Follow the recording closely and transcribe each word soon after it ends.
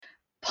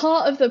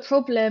part of the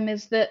problem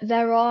is that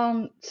there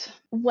aren't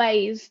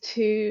ways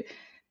to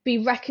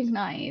be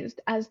recognized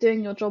as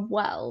doing your job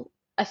well,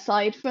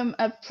 aside from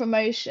a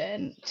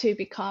promotion to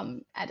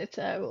become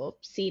editor or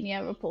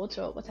senior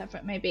reporter or whatever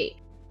it may be.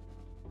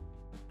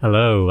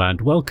 Hello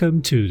and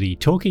welcome to the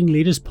Talking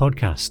Leaders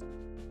podcast.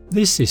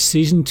 This is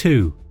Season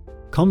 2,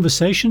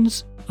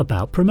 Conversations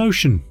about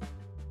Promotion.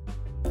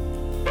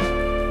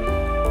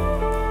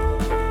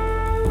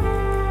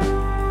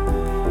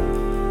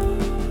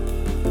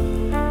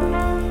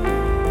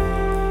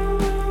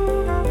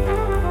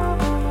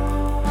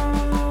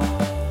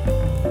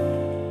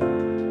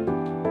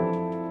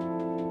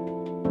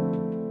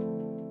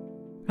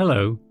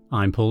 Hello,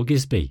 I'm Paul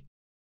Gisby.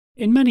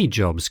 In many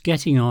jobs,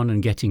 getting on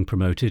and getting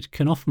promoted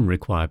can often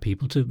require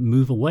people to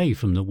move away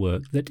from the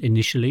work that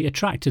initially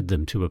attracted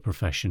them to a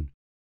profession.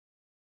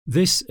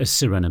 This, as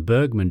Sirena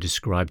Bergman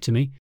described to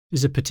me,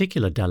 is a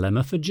particular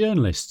dilemma for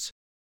journalists,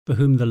 for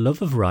whom the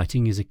love of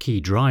writing is a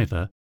key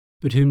driver,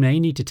 but who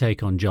may need to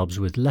take on jobs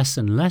with less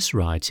and less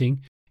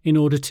writing in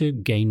order to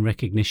gain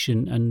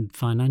recognition and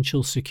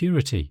financial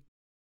security.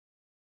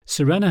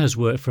 Sirena has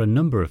worked for a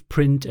number of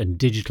print and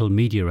digital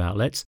media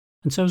outlets,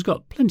 and so has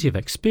got plenty of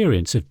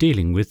experience of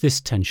dealing with this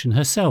tension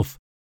herself.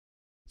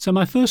 So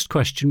my first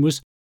question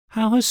was,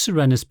 how has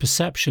Sirena's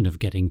perception of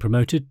getting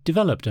promoted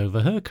developed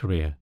over her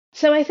career?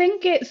 So I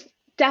think it's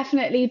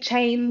definitely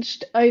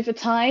changed over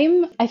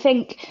time. I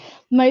think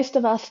most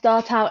of us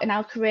start out in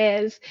our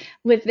careers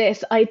with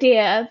this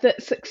idea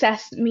that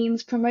success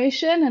means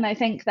promotion, and I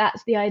think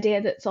that's the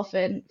idea that's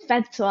often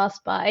fed to us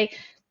by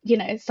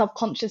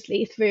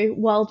subconsciously through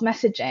world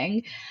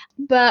messaging.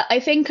 But I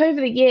think over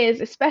the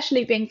years,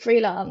 especially being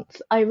freelance,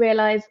 I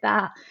realized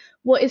that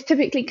what is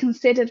typically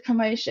considered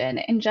promotion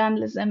in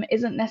journalism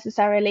isn't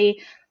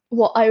necessarily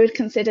what I would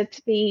consider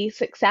to be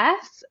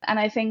success. And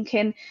I think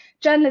in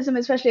journalism,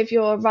 especially if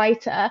you're a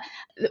writer,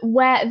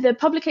 where the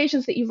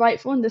publications that you write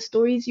for and the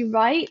stories you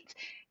write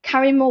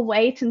carry more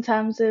weight in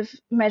terms of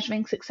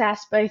measuring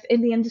success, both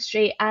in the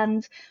industry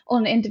and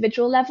on an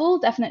individual level,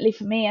 definitely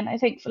for me, and I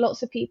think for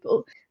lots of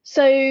people.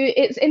 So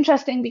it's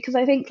interesting because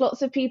I think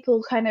lots of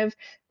people kind of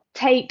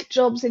take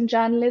jobs in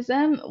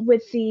journalism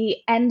with the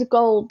end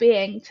goal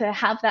being to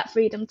have that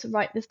freedom to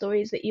write the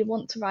stories that you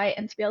want to write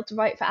and to be able to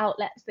write for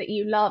outlets that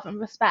you love and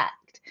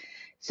respect.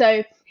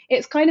 So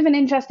it's kind of an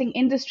interesting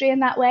industry in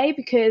that way,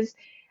 because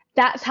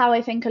that's how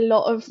I think a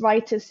lot of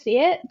writers see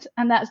it,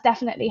 and that's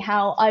definitely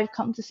how I've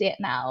come to see it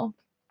now.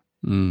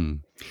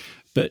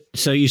 But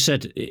so you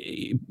said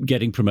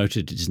getting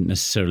promoted doesn't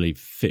necessarily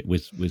fit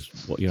with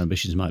what your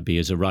ambitions might be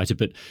as a writer.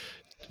 But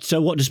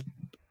so what does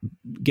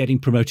getting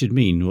promoted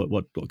mean?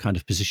 What kind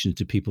of positions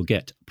do people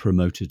get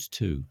promoted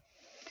to?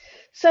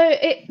 So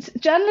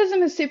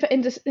journalism is super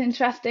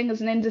interesting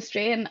as an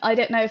industry, and I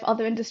don't know if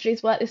other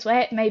industries work this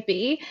way. It may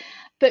be,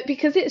 but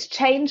because it's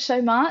changed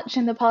so much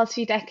in the past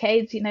few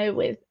decades,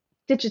 with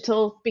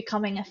digital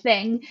becoming a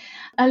thing,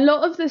 a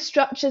lot of the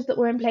structures that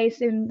were in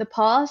place in the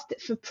past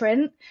for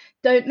print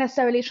don't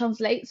necessarily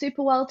translate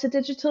super well to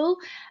digital.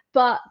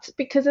 But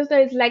because of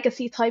those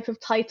legacy type of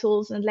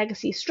titles and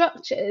legacy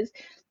structures,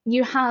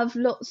 you have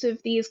lots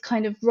of these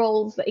kind of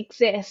roles that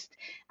exist,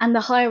 and the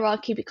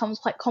hierarchy becomes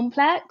quite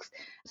complex.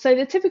 So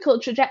the typical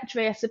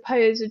trajectory, I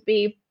suppose, would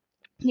be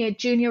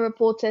junior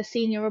reporter,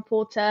 senior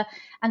reporter,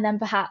 and then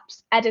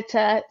perhaps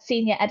editor,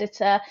 senior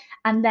editor,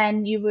 and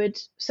then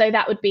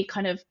that would be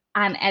kind of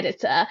an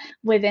editor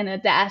within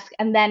a desk.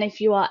 And then if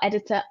you are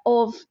editor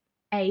of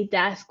a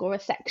desk or a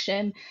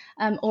section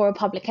or a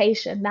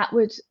publication, that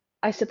would,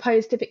 I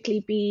suppose,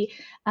 typically be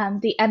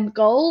the end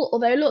goal,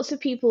 although lots of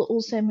people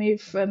also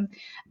move from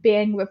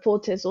being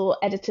reporters or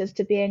editors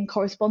to being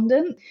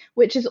correspondent,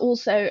 which is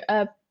also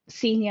a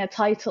senior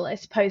title, I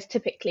suppose,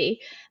 typically,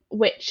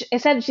 which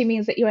essentially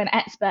means that you're an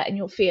expert in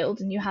your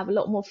field and you have a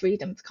lot more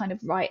freedom to kind of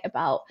write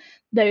about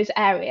those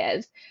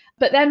areas.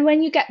 But then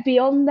when you get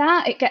beyond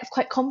that, it gets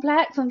quite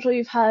complex. I'm sure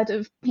you've heard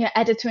of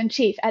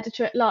editor-in-chief,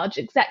 editor-at-large,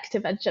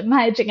 executive editor,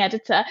 managing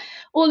editor,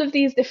 all of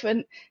these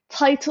different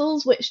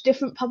titles, which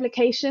different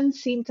publications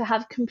seem to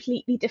have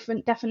completely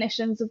different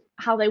definitions of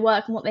how they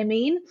work and what they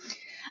mean.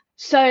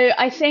 So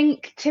I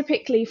think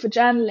typically for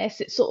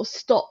journalists, it sort of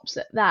stops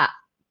at that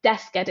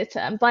desk editor.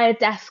 And by a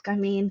desk, I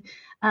mean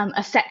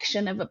a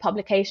section of a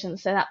publication.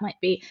 So that might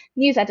be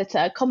news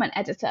editor, comment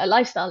editor,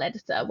 lifestyle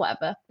editor,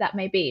 whatever that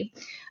may be.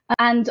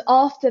 And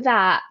after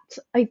that,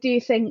 I do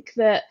think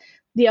that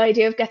the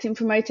idea of getting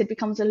promoted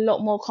becomes a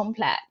lot more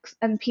complex,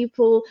 and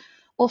people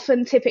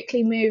often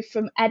typically move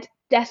from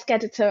desk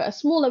editor, a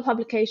smaller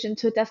publication,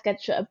 to a desk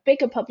editor, a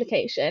bigger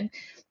publication.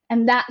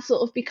 And that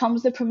sort of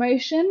becomes the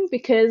promotion,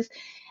 because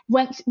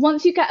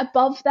once you get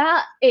above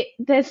that,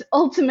 there's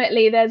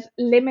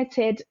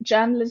limited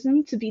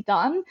journalism to be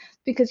done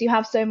because you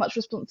have so much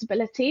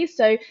responsibility.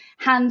 So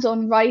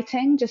hands-on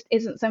writing just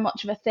isn't so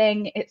much of a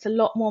thing. It's a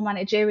lot more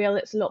managerial.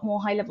 It's a lot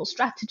more high-level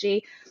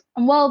strategy.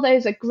 And while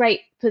those are great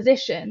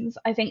positions,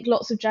 I think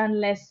lots of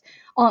journalists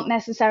aren't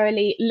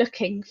necessarily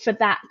looking for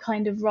that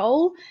kind of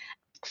role.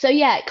 So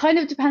yeah, it kind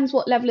of depends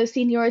what level of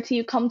seniority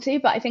you come to,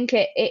 but I think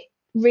it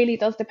really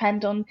does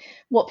depend on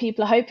what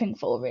people are hoping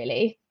for,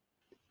 really.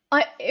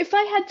 If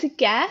I had to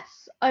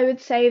guess, I would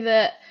say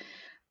that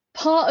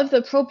part of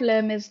the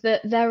problem is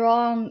that there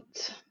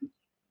aren't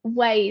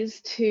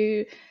ways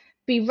to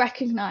be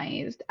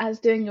recognized as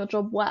doing your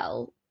job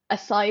well,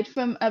 aside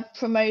from a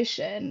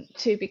promotion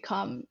to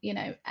become,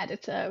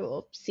 editor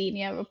or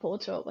senior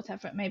reporter or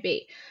whatever it may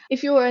be.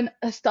 If you're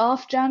a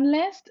staff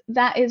journalist,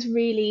 that is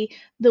really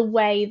the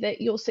way that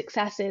your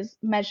success is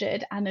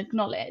measured and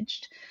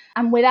acknowledged.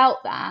 And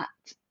without that,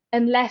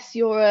 unless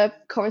you're a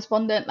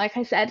correspondent, like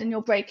I said, and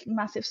you're breaking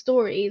massive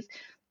stories,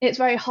 it's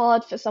very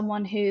hard for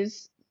someone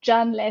who's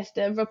journalist,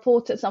 a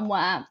reporter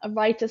somewhere, a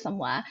writer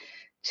somewhere,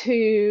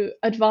 to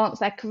advance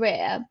their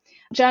career.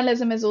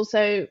 Journalism is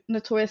also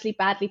notoriously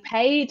badly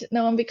paid.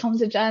 No one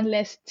becomes a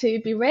journalist to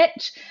be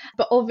rich,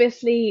 but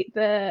obviously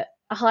the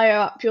higher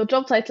up your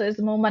job title is,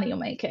 the more money you're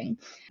making.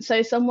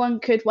 So someone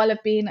could well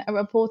have been a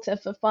reporter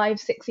for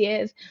 5-6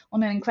 years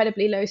on an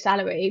incredibly low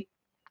salary,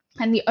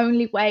 and the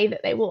only way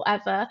that they will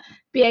ever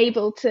be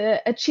able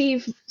to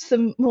achieve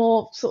some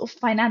more sort of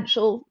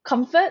financial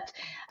comfort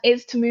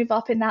is to move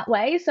up in that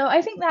way. So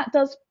I think that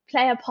does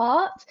play a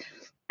part.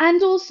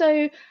 And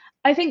also,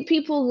 I think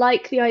people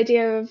like the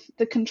idea of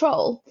the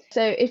control.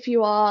 So if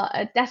you are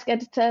a desk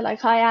editor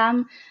like I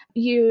am,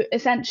 you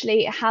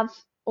essentially have,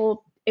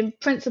 or in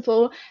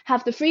principle,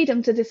 have the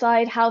freedom to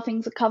decide how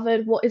things are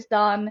covered, what is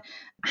done,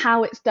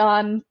 how it's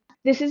done.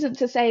 This isn't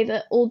to say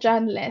that all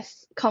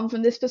journalists come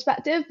from this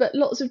perspective, but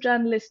lots of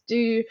journalists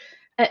do,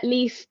 at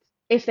least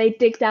if they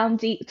dig down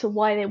deep to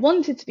why they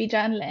wanted to be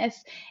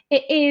journalists,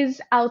 it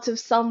is out of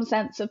some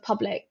sense of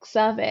public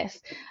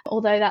service,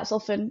 although that's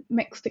often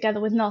mixed together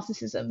with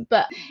narcissism.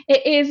 But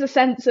it is a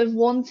sense of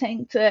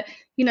wanting to,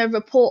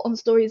 report on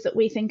stories that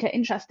we think are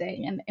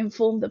interesting and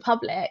inform the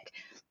public.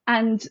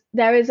 And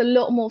there is a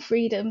lot more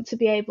freedom to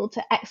be able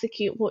to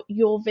execute what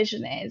your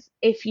vision is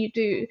if you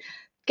do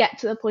get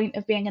to the point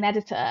of being an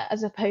editor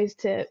as opposed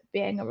to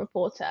being a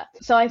reporter.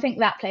 So I think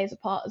that plays a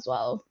part as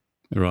well.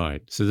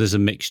 Right. So there's a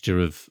mixture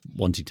of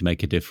wanting to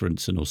make a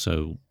difference and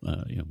also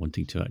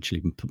wanting to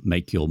actually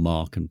make your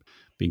mark and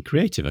being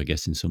creative, I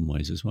guess, in some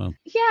ways as well.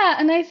 Yeah,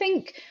 and I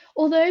think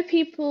although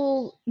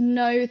people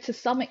know to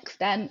some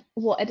extent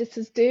what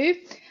editors do,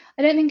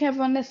 I don't think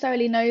everyone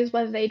necessarily knows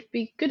whether they'd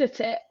be good at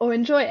it or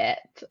enjoy it.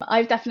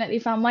 I've definitely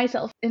found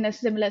myself in a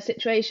similar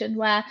situation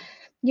where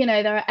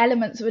there are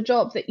elements of a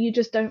job that you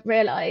just don't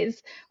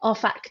realize are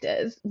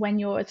factors when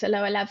you're at a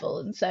lower level.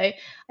 And so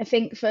I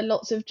think for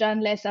lots of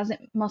journalists, as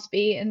it must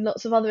be in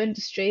lots of other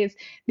industries,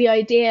 the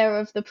idea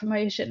of the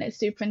promotion is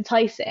super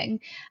enticing.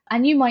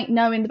 And you might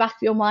know in the back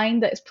of your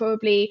mind that it's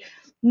probably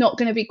not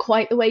going to be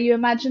quite the way you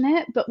imagine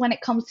it. But when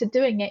it comes to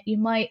doing it,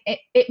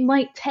 it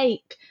might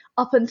take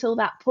up until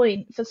that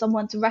point for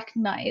someone to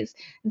recognize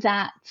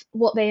that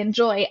what they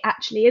enjoy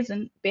actually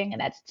isn't being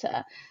an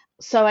editor.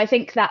 So I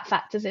think that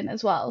factors in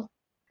as well.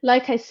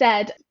 Like I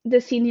said,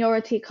 the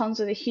seniority comes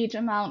with a huge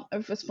amount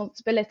of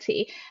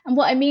responsibility. And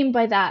what I mean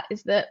by that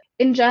is that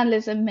in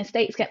journalism,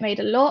 mistakes get made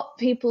a lot.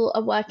 People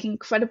are working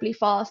incredibly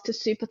fast to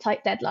super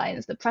tight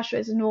deadlines. The pressure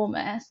is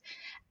enormous.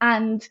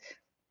 And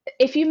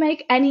if you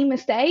make any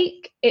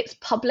mistake, it's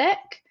public,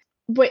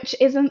 which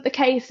isn't the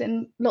case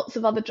in lots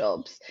of other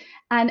jobs.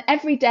 And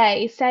every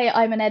day, say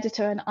I'm an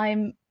editor and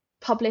I'm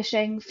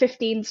publishing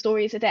 15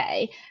 stories a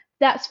day,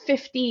 that's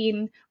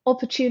 15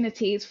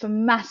 opportunities for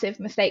massive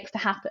mistakes to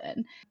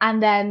happen.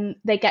 And then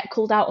they get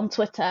called out on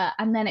Twitter,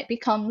 and then it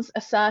becomes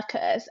a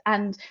circus.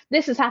 And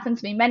this has happened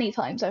to me many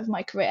times over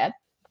my career.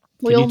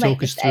 Can you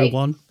talk us through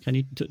one? Can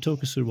you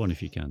talk us through one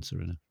if you can,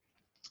 Sirena?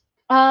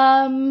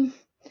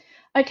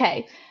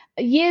 Okay.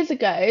 Years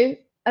ago,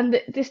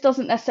 and this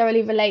doesn't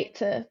necessarily relate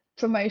to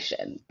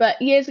promotion,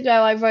 but years ago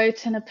I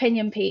wrote an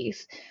opinion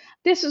piece.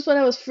 This was when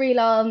I was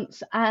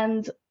freelance,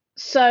 and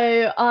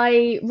so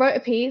I wrote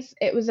a piece.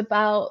 It was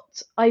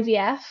about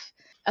IVF,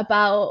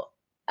 about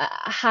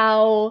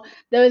how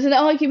there was an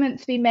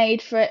argument to be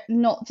made for it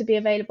not to be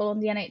available on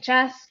the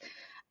NHS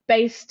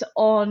based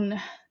on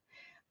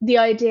the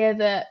idea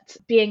that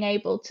being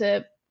able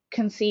to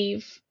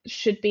conceive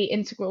should be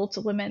integral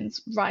to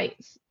women's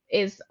rights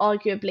is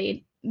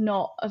arguably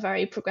not a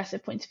very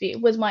progressive point of view,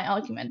 was my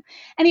argument.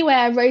 Anyway,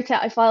 I wrote it,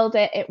 I filed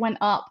it, it went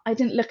up. I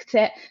didn't look at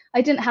it.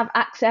 I didn't have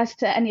access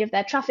to any of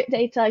their traffic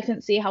data. I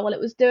couldn't see how well it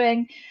was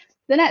doing.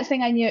 The next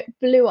thing I knew, it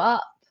blew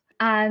up,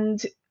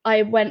 and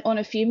I went on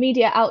a few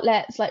media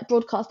outlets, like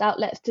broadcast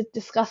outlets, to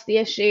discuss the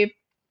issue.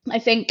 I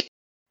think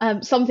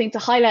something to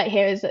highlight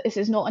here is that this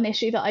is not an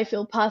issue that I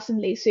feel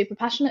personally super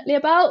passionately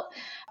about.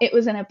 It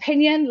was an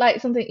opinion,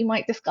 like something you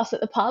might discuss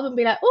at the pub and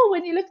be like, oh,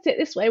 when you looked at it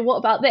this way, what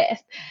about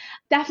this?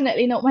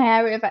 Definitely not my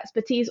area of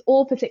expertise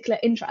or particular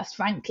interest,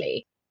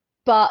 frankly.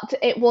 But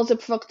it was a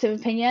provocative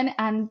opinion,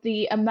 and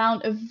the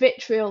amount of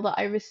vitriol that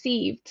I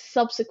received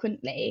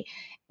subsequently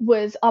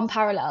was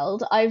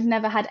unparalleled. I've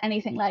never had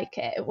anything like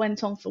it. It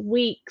went on for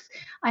weeks.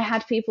 I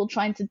had people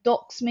trying to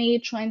dox me,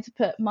 trying to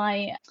put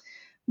my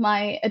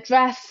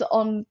address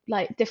on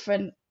like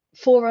different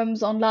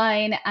forums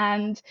online,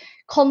 and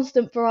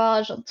constant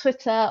barrage on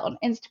Twitter, on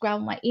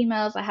Instagram, my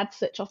emails. I had to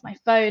switch off my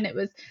phone. It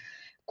was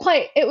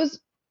it was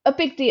a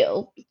big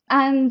deal.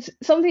 And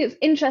something that's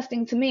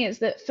interesting to me is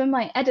that for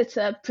my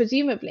editor,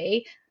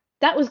 presumably,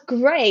 that was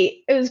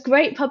great. It was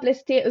great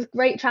publicity, it was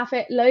great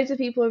traffic, loads of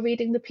people were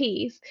reading the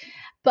piece.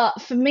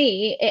 But for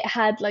me, it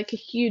had like a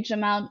huge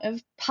amount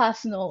of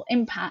personal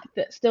impact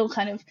that still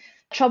kind of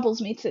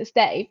troubles me to this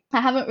day.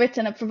 I haven't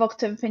written a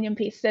provocative opinion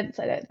piece since,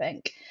 I don't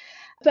think.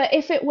 But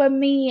if it were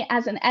me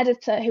as an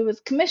editor who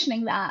was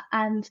commissioning that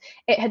and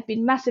it had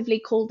been massively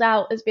called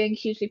out as being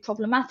hugely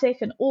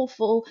problematic and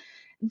awful,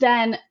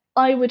 then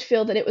I would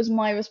feel that it was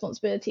my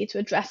responsibility to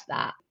address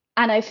that.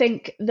 And I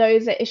think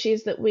those are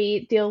issues that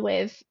we deal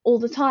with all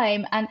the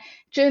time. And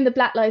during the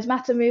Black Lives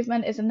Matter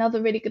movement is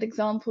another really good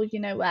example,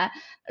 where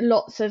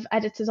lots of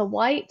editors are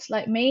white,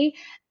 like me,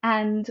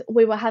 and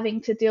we were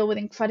having to deal with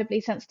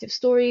incredibly sensitive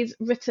stories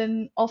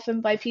written often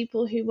by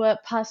people who were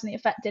personally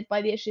affected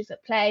by the issues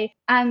at play.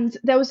 And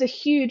there was a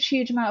huge,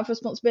 huge amount of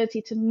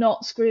responsibility to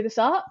not screw this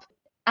up.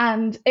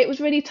 And it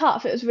was really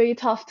tough. It was really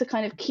tough to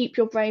kind of keep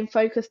your brain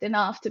focused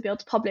enough to be able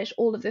to publish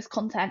all of this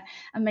content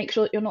and make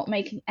sure that you're not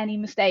making any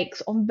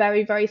mistakes on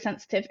very, very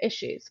sensitive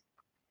issues.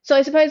 So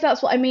I suppose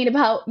that's what I mean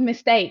about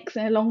mistakes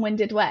in a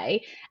long-winded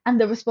way, and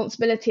the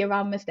responsibility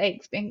around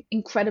mistakes being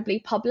incredibly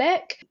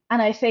public.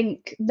 And I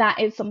think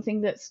that is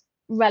something that's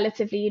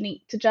relatively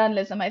unique to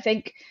journalism. I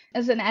think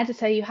as an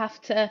editor, you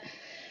have to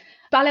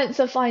balance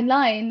a fine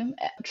line,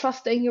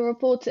 trusting your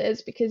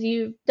reporters, because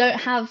you don't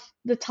have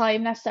the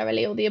time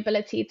necessarily or the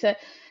ability to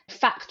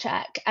fact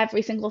check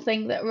every single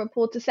thing that a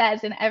reporter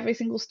says in every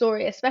single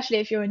story, especially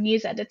if you're a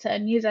news editor.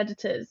 News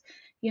editors,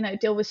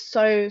 deal with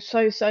so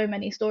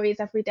many stories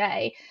every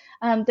day,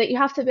 that you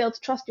have to be able to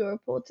trust your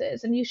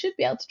reporters, and you should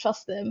be able to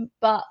trust them.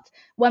 But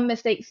when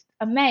mistakes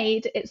are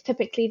made, it's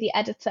typically the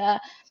editor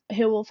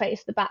who will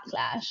face the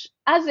backlash,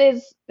 as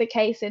is the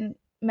case in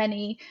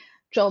many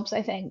jobs,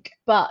 I think,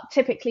 but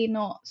typically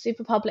not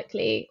super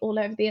publicly all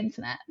over the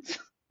internet.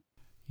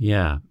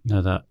 Yeah,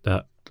 no,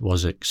 that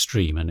was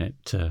extreme, and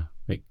it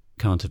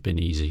can't have been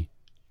easy.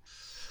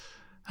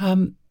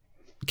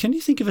 Can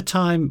you think of a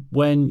time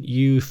when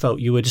you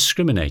felt you were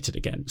discriminated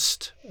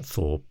against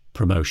for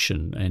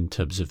promotion in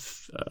terms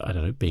of, I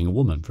don't know, being a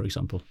woman, for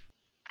example?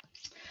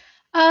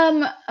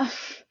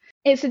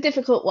 It's a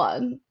difficult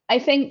one. I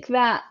think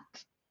that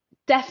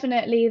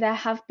definitely there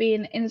have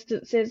been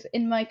instances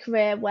in my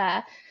career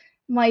where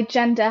my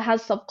gender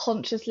has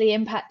subconsciously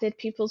impacted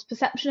people's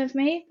perception of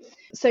me.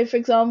 So, for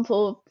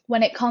example,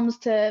 when it comes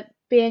to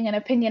being an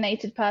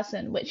opinionated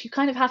person, which you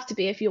kind of have to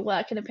be if you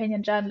work in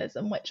opinion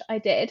journalism, which I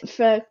did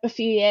for a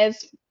few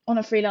years on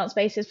a freelance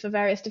basis for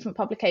various different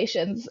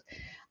publications,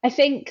 I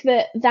think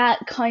that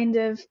kind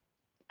of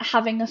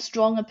having a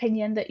strong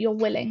opinion that you're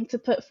willing to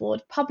put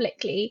forward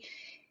publicly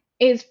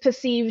is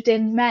perceived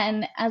in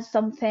men as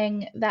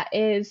something that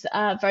is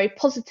very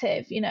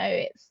positive.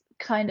 It's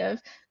kind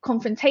of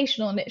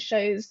confrontational, and it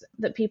shows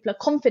that people are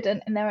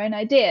confident in their own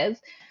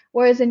ideas.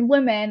 Whereas in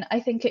women,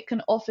 I think it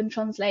can often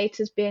translate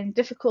as being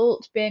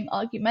difficult, being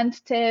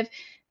argumentative,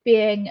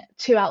 being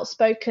too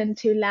outspoken,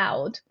 too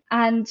loud.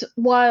 And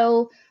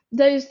while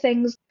those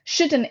things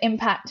shouldn't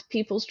impact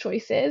people's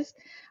choices,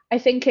 I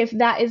think if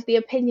that is the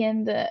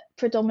opinion that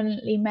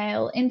predominantly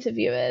male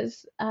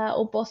interviewers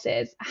or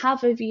bosses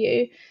have of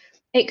you,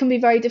 it can be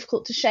very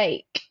difficult to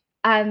shake.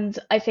 And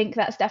I think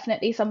that's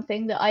definitely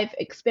something that I've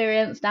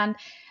experienced. And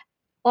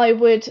I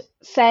would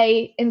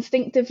say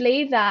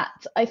instinctively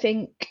that I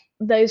think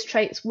those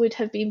traits would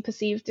have been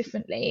perceived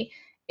differently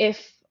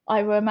if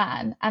I were a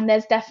man. And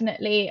there's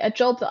definitely a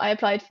job that I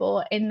applied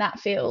for in that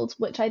field,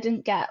 which I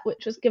didn't get,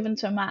 which was given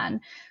to a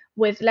man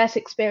with less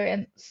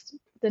experience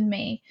than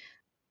me,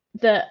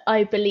 that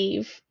I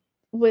believe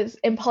was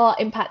in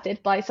part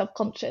impacted by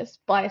subconscious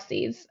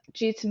biases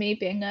due to me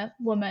being a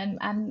woman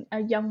and a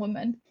young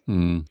woman.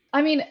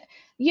 I mean,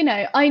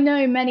 I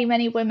know many,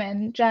 many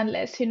women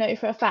journalists who know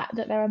for a fact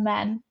that there are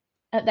men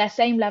at their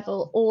same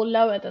level or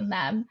lower than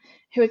them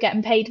who are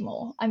getting paid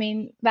more. I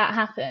mean, that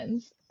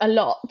happens a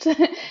lot,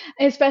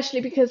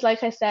 especially because,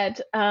 like I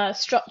said,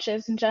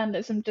 structures in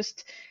journalism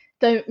just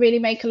don't really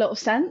make a lot of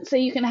sense. So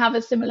you can have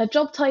a similar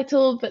job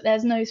title, but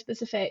there's no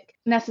specific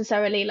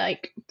necessarily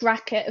like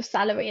bracket of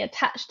salary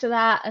attached to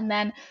that. And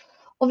then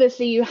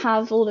obviously you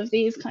have all of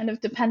these kind of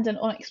dependent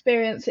on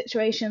experience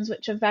situations,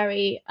 which are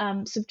very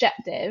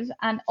subjective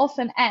and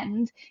often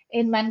end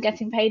in men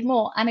getting paid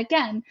more. And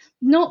again,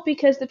 not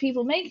because the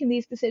people making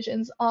these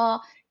decisions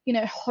are,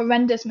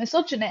 horrendous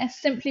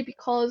misogynists, simply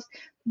because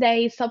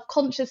they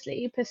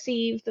subconsciously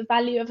perceive the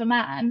value of a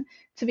man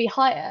to be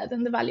higher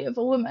than the value of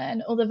a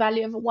woman, or the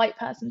value of a white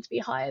person to be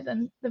higher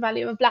than the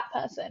value of a black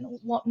person, or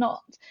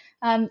whatnot.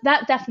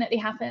 That definitely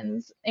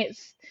happens.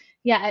 It's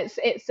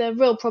a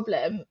real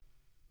problem.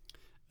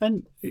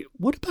 And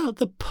what about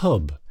the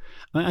pub?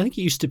 I think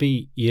it used to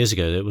be years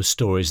ago, there were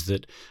stories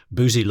that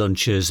boozy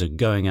lunches and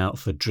going out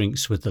for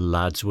drinks with the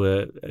lads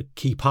were a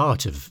key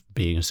part of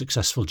being a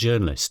successful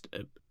journalist.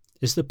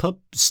 Is the pub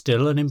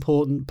still an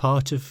important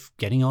part of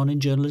getting on in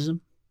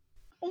journalism?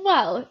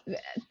 Well,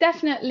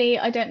 definitely,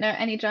 I don't know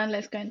any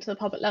journalist going to the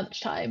pub at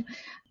lunchtime,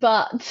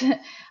 but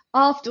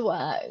after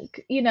work,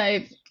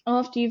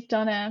 after you've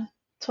done a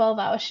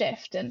 12-hour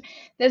shift. And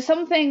there's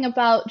something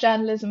about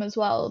journalism as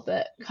well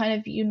that kind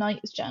of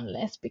unites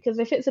journalists, because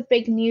if it's a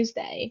big news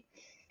day,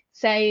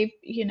 say,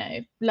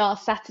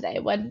 last Saturday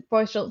when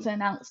Boris Johnson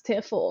announced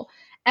Tier 4,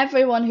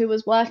 everyone who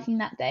was working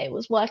that day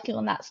was working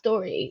on that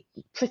story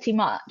pretty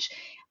much,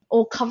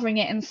 or covering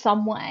it in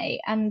some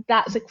way. And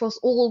that's across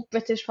all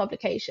British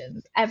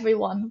publications.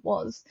 Everyone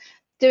was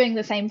doing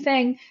the same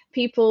thing.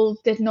 People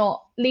did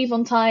not leave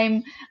on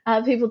time.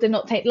 People did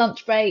not take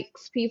lunch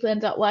breaks. People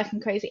ended up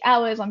working crazy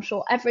hours, I'm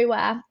sure,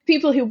 everywhere.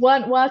 People who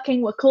weren't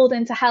working were called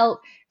in to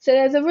help. So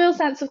there's a real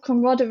sense of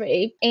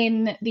camaraderie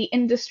in the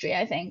industry,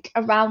 I think,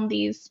 around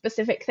these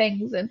specific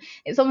things. And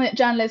it's something that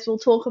journalists will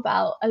talk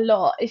about a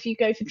lot. If you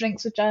go for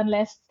drinks with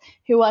journalists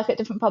who work at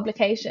different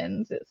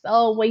publications, it's,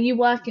 oh, were you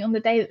working on the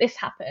day that this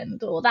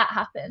happened or that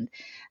happened?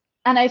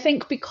 And I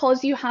think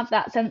because you have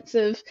that sense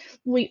of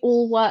we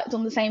all worked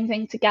on the same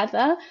thing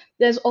together,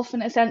 there's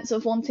often a sense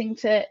of wanting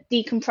to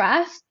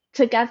decompress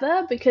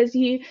together, because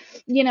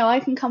I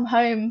can come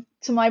home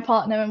to my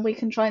partner and we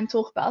can try and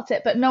talk about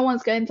it, but no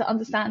one's going to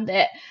understand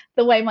it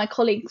the way my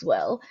colleagues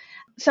will.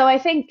 So I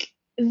think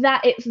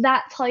that it's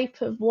that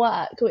type of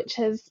work which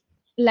has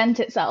lent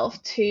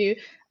itself to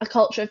a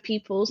culture of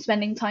people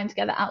spending time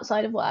together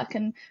outside of work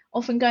and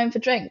often going for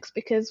drinks,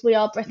 because we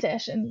are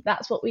British and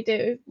that's what we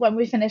do when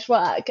we finish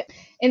work.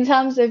 In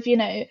terms of,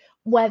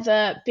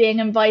 whether being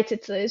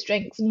invited to those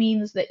drinks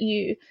means that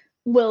you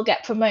will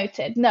get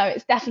promoted. No,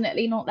 it's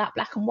definitely not that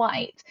black and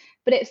white,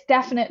 but it's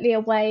definitely a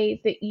way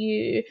that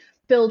you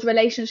build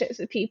relationships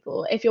with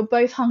people. If you're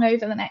both hungover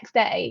the next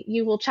day,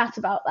 you will chat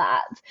about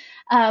that.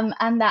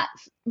 And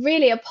that's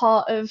really a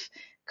part of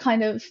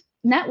kind of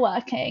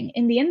networking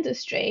in the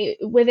industry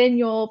within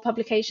your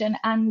publication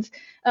and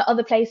at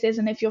other places.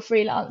 And if you're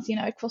freelance,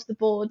 across the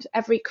board,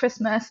 every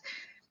Christmas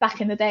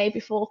back in the day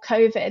before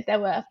COVID, there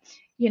were,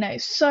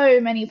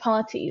 so many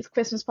parties,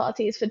 Christmas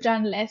parties for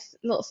journalists,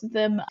 lots of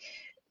them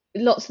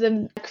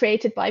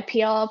created by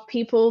PR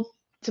people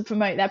to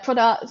promote their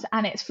products,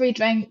 and it's free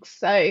drinks.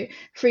 So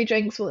free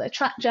drinks will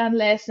attract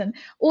journalists, and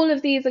all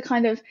of these are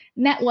kind of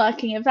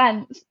networking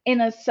events in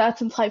a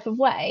certain type of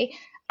way.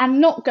 And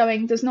not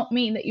going does not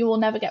mean that you will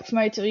never get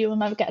promoted or you will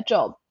never get a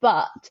job,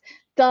 but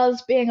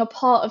does being a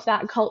part of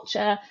that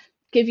culture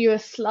give you a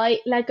slight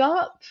leg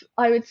up?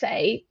 I would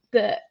say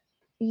that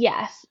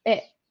yes,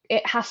 it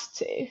has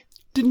to.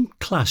 Didn't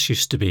class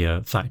used to be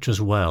a factor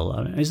as well?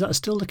 I mean, is that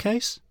still the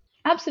case?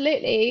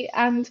 Absolutely.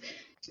 And,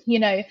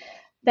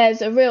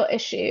 there's a real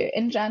issue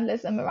in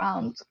journalism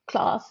around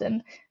class,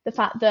 and the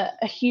fact that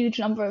a huge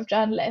number of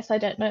journalists, I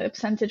don't know the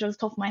percentage off the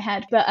top of my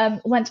head,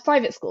 but went to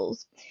private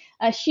schools,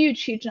 a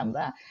huge, huge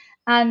number.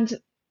 And,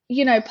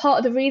 part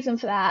of the reason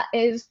for that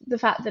is the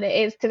fact that it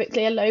is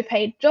typically a low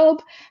paid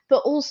job,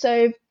 but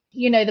also,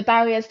 the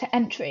barriers to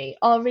entry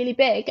are really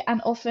big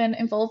and often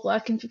involve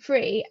working for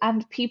free.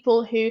 And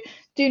people who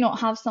do not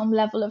have some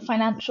level of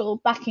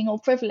financial backing or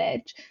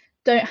privilege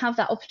don't have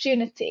that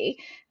opportunity.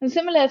 And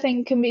similar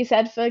thing can be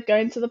said for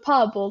going to the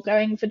pub or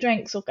going for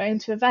drinks or going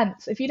to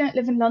events. If you don't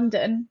live in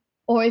London,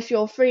 or if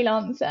you're a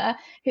freelancer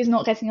who's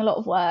not getting a lot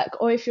of work,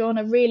 or if you're on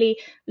a really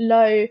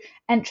low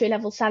entry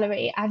level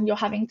salary and you're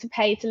having to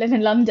pay to live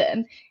in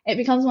London, it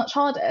becomes much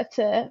harder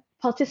to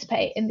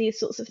participate in these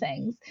sorts of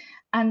things.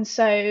 And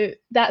so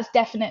that's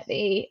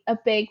definitely a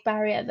big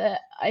barrier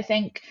that I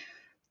think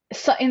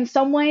in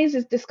some ways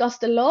is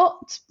discussed a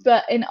lot,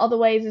 but in other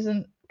ways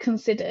isn't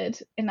considered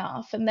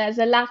enough. And there's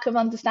a lack of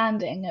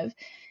understanding of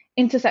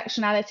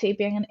intersectionality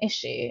being an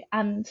issue,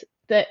 and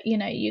that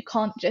you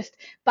can't just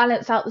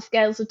balance out the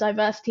scales of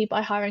diversity by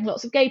hiring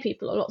lots of gay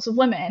people or lots of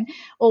women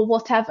or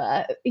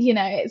whatever.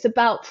 It's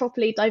about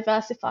properly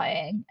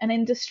diversifying an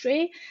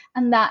industry,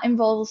 and that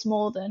involves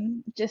more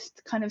than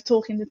just kind of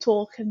talking the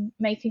talk and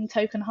making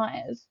token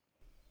hires.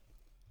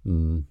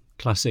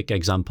 Classic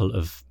example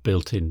of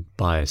built-in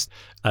bias.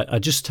 I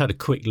just had a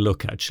quick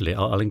look, actually.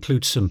 I'll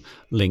include some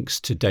links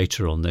to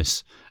data on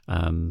this.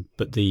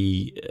 But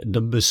the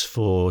numbers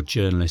for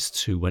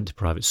journalists who went to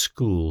private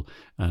school,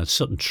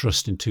 Sutton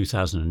Trust in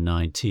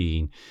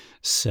 2019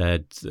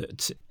 said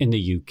that in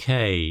the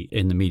UK,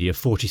 in the media,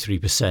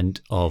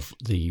 43% of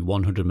the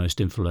 100 most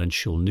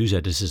influential news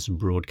editors and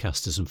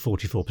broadcasters and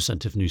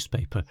 44% of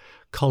newspaper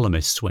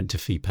columnists went to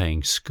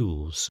fee-paying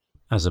schools,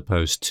 as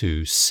opposed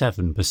to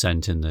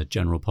 7% in the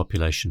general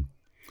population.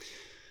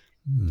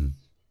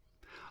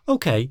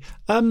 Okay.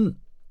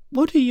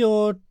 What are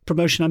your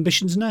promotion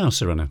ambitions now,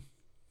 Sirena?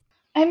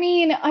 I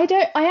mean,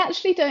 I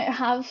actually don't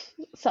have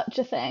such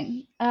a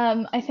thing.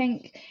 I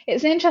think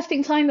it's an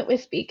interesting time that we're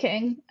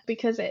speaking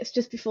because it's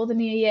just before the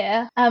new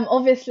year.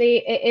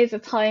 Obviously, it is a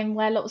time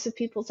where lots of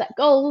people set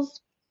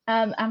goals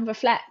and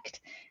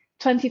reflect.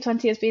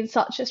 2020 has been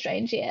such a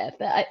strange year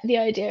that the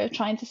idea of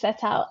trying to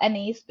set out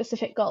any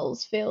specific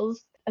goals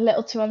feels a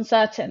little too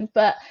uncertain.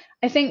 But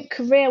I think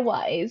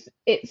career-wise,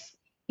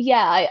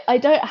 I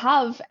don't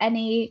have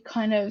any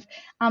kind of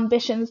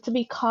ambitions to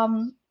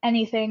become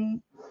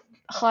anything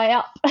high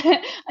up,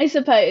 I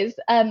suppose.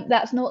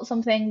 That's not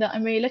something that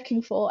I'm really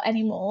looking for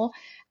anymore.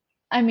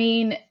 I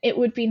mean, it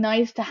would be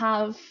nice to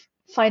have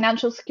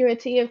financial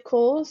security, of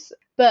course.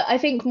 But I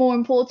think more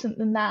important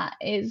than that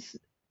is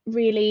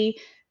really,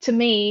 to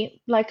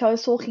me, like I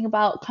was talking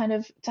about, kind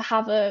of to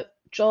have a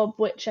job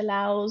which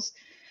allows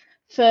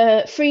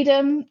for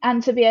freedom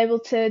and to be able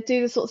to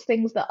do the sorts of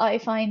things that I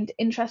find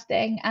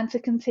interesting and to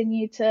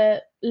continue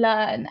to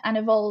learn and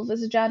evolve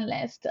as a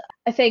journalist.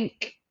 I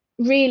think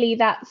really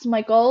that's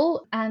my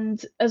goal,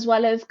 and as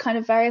well as kind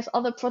of various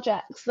other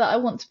projects that I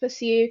want to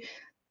pursue,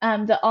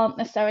 that aren't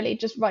necessarily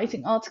just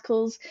writing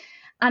articles.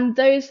 And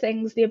those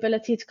things, the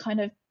ability to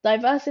kind of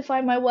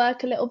diversify my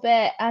work a little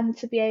bit and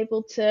to be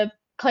able to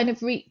kind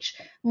of reach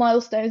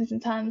milestones in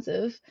terms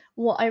of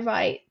what I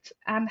write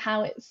and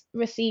how it's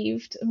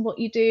received and what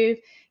you do.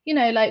 You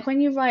know, like when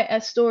you write a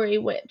story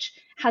which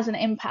has an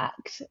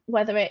impact,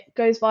 whether it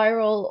goes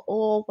viral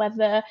or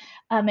whether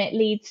it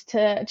leads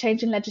to a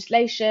change in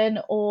legislation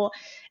or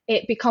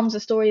it becomes a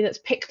story that's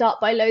picked up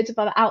by loads of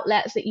other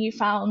outlets that you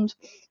found,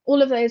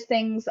 all of those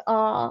things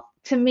are,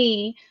 to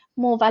me,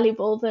 more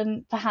valuable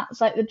than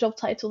perhaps like the job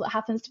title that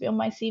happens to be on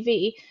my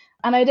CV.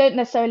 And I don't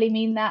necessarily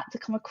mean that to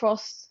come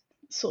across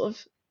sort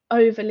of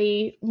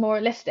overly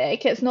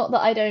moralistic. It's not that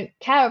I don't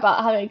care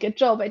about having a good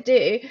job, I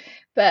do,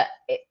 but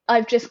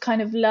I've just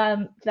kind of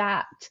learned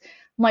that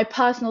my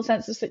personal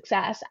sense of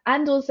success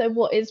and also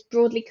what is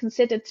broadly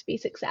considered to be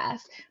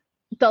success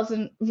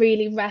doesn't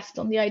really rest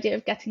on the idea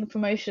of getting a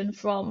promotion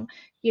from,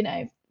 you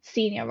know,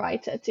 senior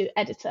writer to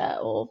editor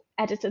or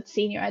editor to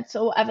senior editor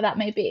or whatever that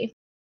may be.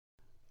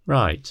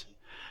 Right.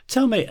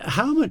 Tell me,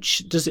 how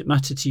much does it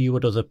matter to you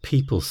what other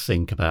people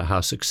think about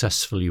how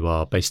successful you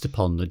are based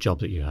upon the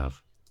job that you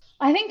have?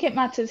 I think it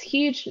matters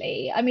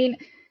hugely. I mean,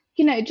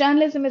 you know,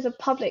 journalism is a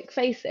public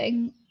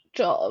facing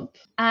job,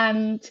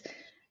 and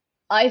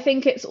I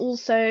think it's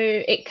also,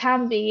 it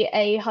can be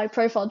a high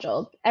profile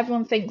job.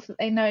 Everyone thinks that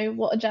they know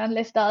what a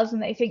journalist does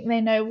and they think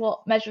they know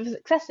what measure of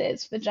success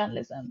is for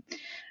journalism.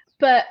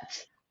 But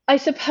I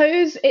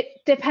suppose it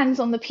depends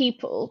on the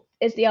people,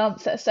 is the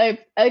answer. So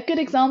a good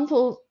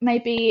example,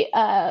 maybe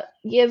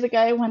years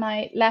ago when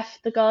I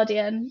left The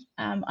Guardian,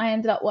 I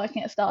ended up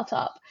working at a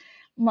startup.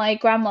 My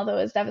grandmother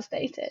was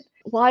devastated.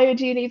 Why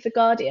would you leave The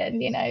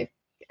Guardian? You know,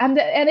 and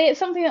it's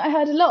something that I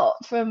heard a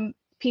lot from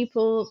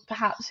people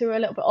perhaps who are a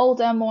little bit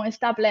older, more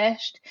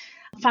established,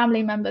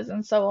 family members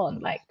and so on.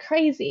 Like,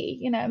 crazy,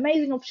 you know,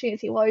 amazing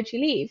opportunity. Why would you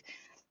leave?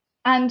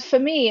 And for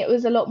me, it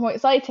was a lot more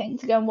exciting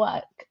to go and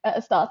work at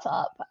a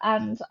startup.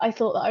 And I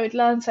thought that I would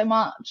learn so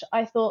much.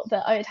 I thought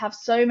that I would have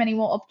so many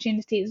more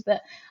opportunities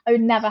that I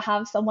would never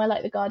have somewhere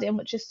like The Guardian,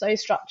 which is so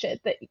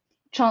structured that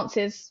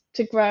chances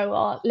to grow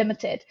are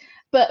limited.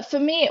 But for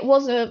me, it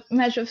was a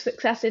measure of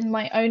success in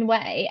my own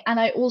way. And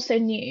I also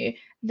knew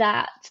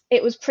that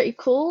it was pretty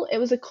cool. It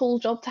was a cool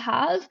job to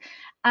have.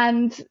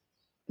 And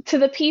to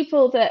the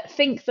people that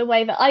think the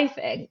way that I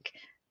think,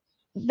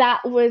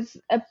 that was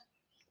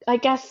I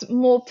guess,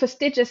 more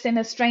prestigious in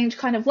a strange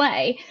kind of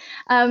way.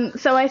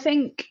 So I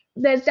think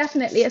there's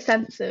definitely a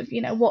sense of,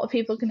 you know, what are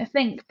people going to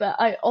think? But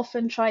I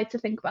often try to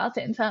think about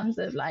it in terms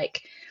of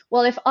like,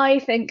 well, if I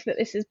think that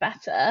this is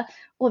better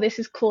or this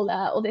is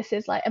cooler or this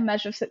is like a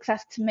measure of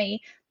success to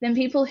me, then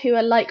people who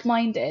are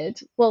like-minded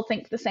will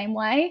think the same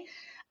way.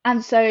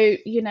 And so,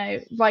 you know,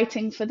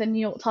 writing for the New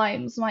York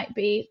Times might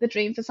be the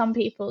dream for some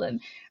people,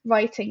 and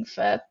writing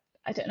for,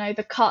 I don't know,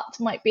 The Cut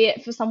might be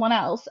it for someone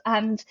else.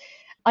 And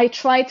I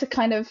try to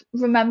kind of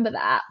remember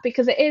that,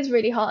 because it is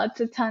really hard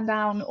to turn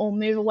down or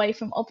move away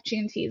from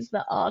opportunities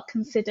that are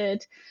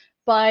considered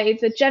by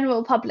the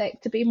general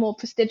public to be more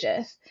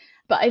prestigious.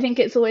 But I think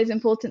it's always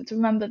important to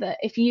remember that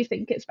if you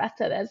think it's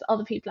better, there's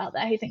other people out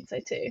there who think so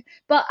too.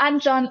 But and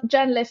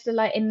journalists are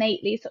like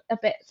innately a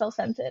bit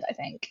self-centered, I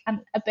think, and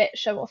a bit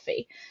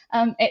show-offy.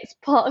 It's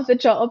part of the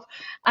job,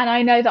 and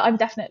I know that I'm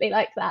definitely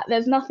like that.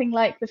 There's nothing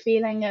like the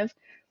feeling of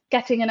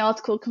getting an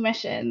article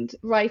commissioned,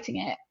 writing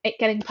it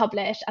getting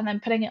published, and then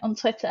putting it on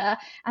Twitter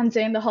and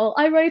doing the whole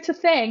 "I wrote a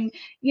thing."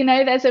 You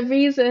know, there's a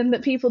reason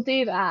that people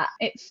do that.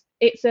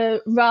 It's a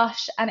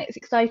rush and it's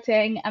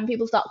exciting, and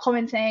people start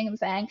commenting and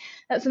saying,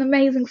 "That's an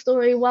amazing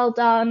story, well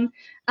done."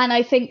 And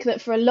I think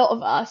that for a lot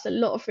of us, a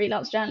lot of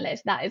freelance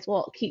journalists, that is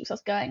what keeps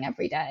us going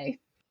every day.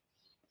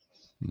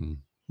 Mm.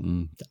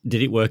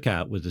 Did it work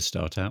out with the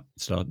startup?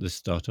 It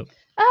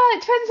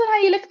depends on how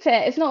you look at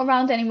it. It's not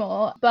around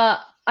anymore,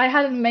 but I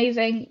had an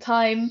amazing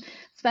time.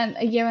 Spent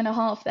a year and a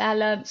half there,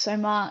 learned so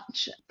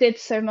much, did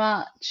so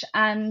much,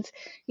 and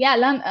yeah,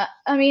 learned.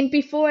 I mean,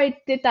 before I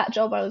did that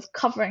job, I was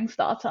covering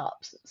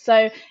startups,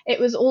 so it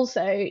was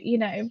also, you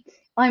know,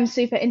 I'm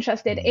super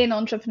interested in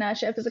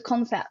entrepreneurship as a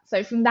concept.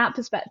 So from that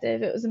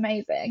perspective, it was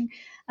amazing,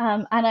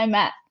 and I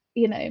met,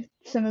 you know,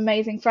 some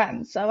amazing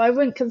friends. So I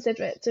wouldn't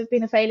consider it to have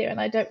been a failure,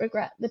 and I don't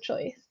regret the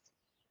choice.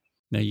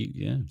 No,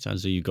 it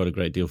sounds like you got a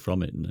great deal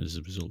from it, and as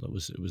a result, it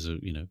was a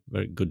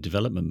very good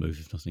development move,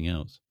 if nothing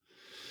else.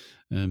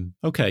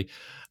 Okay,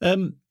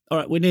 all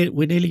right, we're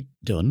nearly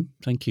done.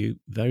 Thank you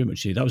very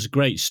much. That was a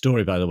great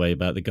story, by the way,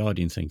 about the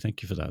Guardian thing.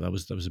 Thank you for that. That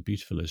was a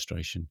beautiful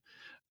illustration.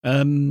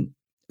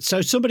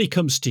 So somebody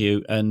comes to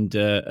you and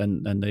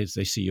they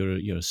see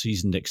you're a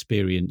seasoned,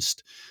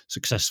 experienced,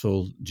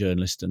 successful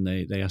journalist, and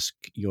they ask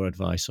your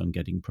advice on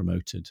getting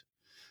promoted.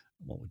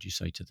 What would you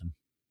say to them?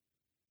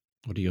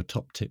 What are your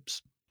top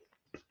tips?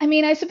 I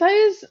mean, I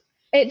suppose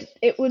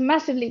it would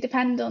massively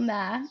depend on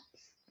their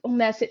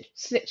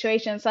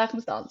situation and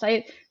circumstance.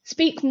 I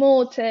speak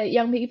more to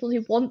young people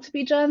who want to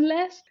be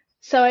journalists,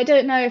 so I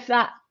don't know if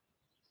that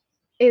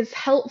is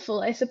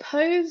helpful. I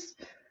suppose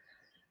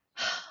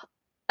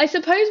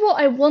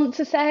what I want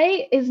to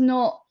say is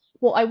not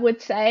what I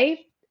would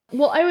say.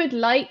 What I would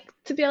like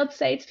to be able to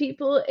say to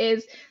people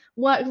is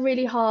work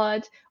really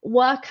hard,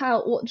 work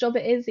out what job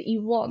it is that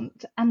you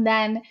want, and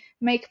then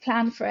make a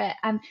plan for it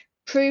and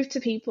prove to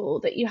people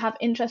that you have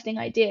interesting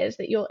ideas,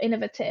 that you're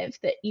innovative,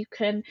 that you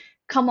can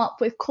come up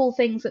with cool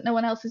things that no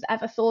one else has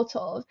ever thought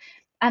of.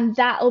 And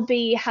that'll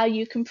be how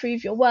you can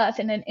prove your worth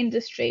in an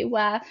industry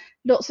where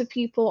lots of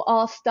people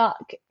are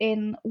stuck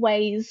in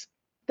ways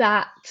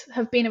that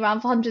have been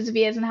around for hundreds of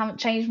years and haven't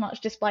changed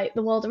much despite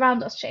the world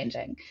around us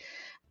changing.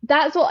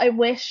 That's what I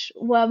wish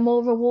were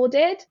more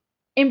rewarded.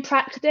 In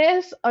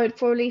practice, I would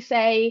probably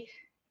say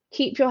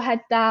keep your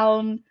head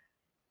down,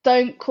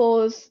 don't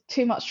cause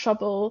too much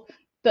trouble,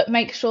 but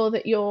make sure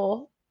that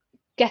you're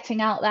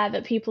getting out there,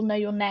 that people know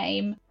your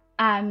name,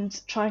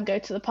 and try and go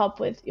to the pub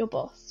with your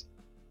boss.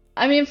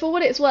 I mean, for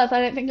what it's worth,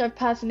 I don't think I've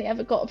personally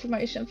ever got a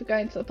promotion for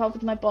going to the pub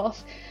with my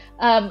boss,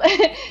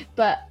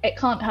 but it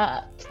can't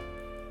hurt.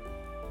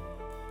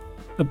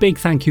 A big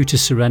thank you to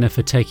Sirena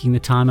for taking the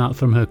time out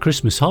from her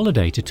Christmas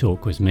holiday to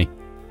talk with me.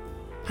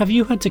 Have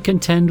you had to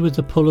contend with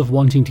the pull of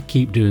wanting to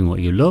keep doing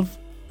what you love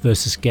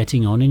versus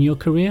getting on in your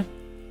career?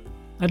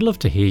 I'd love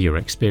to hear your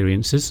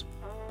experiences.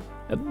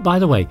 By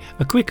the way,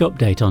 a quick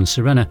update on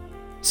Sirena.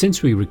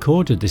 Since we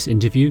recorded this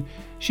interview,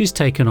 she's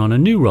taken on a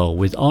new role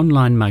with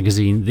online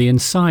magazine The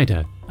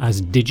Insider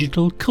as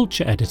digital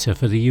culture editor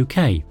for the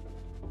UK.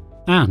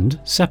 And,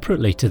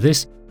 separately to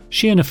this,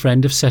 she and a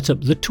friend have set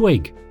up The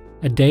Twig,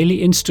 a daily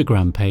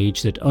Instagram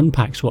page that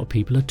unpacks what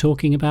people are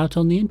talking about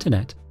on the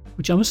internet,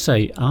 which I must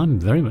say I'm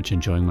very much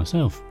enjoying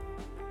myself.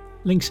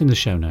 Links in the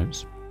show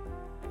notes.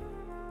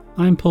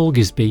 I'm Paul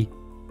Gisby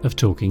of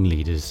Talking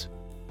Leaders.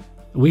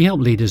 We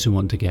help leaders who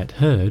want to get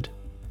heard,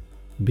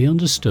 be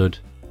understood,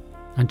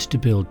 and to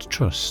build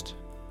trust.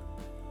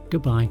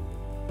 Goodbye.